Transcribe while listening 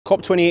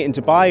COP28 in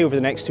Dubai over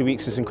the next 2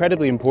 weeks is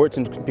incredibly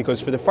important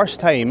because for the first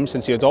time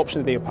since the adoption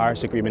of the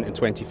Paris Agreement in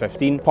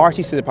 2015,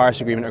 parties to the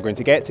Paris Agreement are going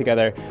to get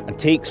together and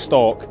take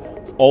stock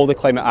of all the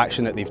climate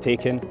action that they've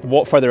taken,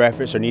 what further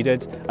efforts are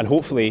needed, and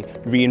hopefully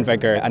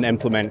reinvigorate and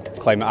implement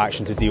climate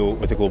action to deal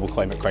with the global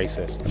climate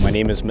crisis. My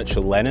name is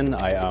Mitchell Lennan.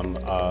 I am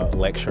a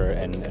lecturer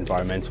in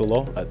environmental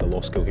law at the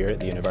law school here at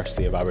the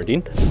University of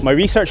Aberdeen. My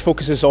research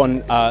focuses on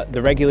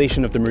the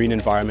regulation of the marine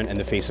environment in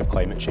the face of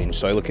climate change.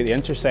 So I look at the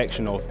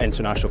intersection of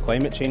international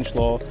climate change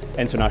law,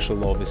 international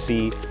law of the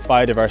sea,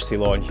 biodiversity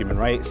law and human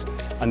rights.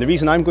 And the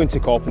reason I'm going to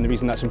COP and the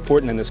reason that's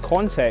important in this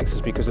context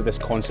is because of this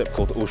concept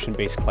called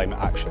ocean-based climate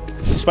action.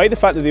 Despite the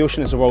fact that the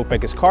ocean is the world's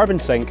biggest carbon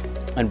sink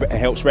and it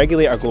helps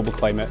regulate our global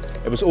climate,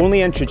 it was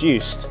only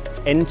introduced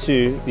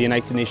into the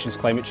United Nations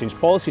climate change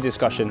policy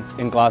discussion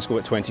in Glasgow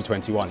at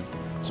 2021.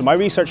 So my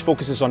research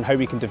focuses on how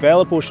we can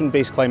develop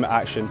ocean-based climate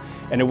action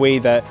in a way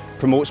that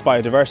promotes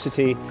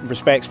biodiversity,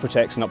 respects,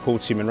 protects and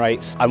upholds human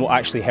rights and will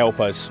actually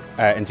help us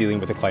in dealing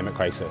with the climate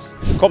crisis.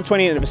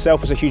 COP28 in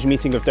itself is a huge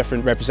meeting of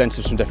different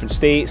representatives from different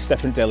states,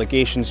 different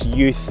delegations,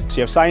 youth. So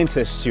you have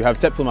scientists, you have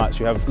diplomats,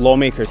 you have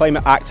lawmakers,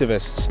 climate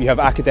activists, you have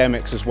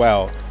academics as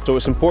well. So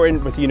it's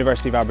important with the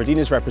University of Aberdeen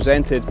is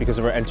represented because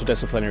of our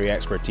interdisciplinary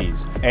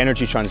expertise.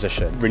 Energy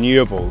transition,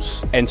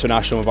 renewables,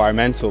 international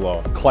environmental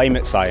law,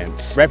 climate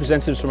science.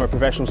 Representatives from our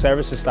professional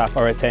services staff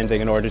are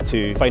attending in order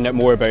to find out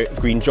more about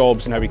green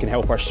jobs and how we can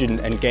help our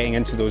students in getting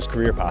into those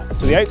career paths.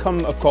 So the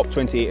outcome of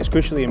COP28 is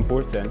crucially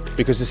important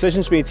because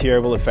decisions made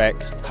here will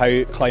affect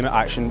how climate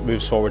action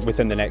moves forward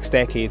within the next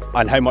decade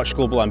and how much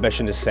global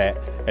ambition is set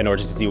in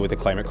order to deal with the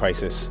climate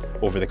crisis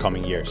over the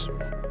coming years.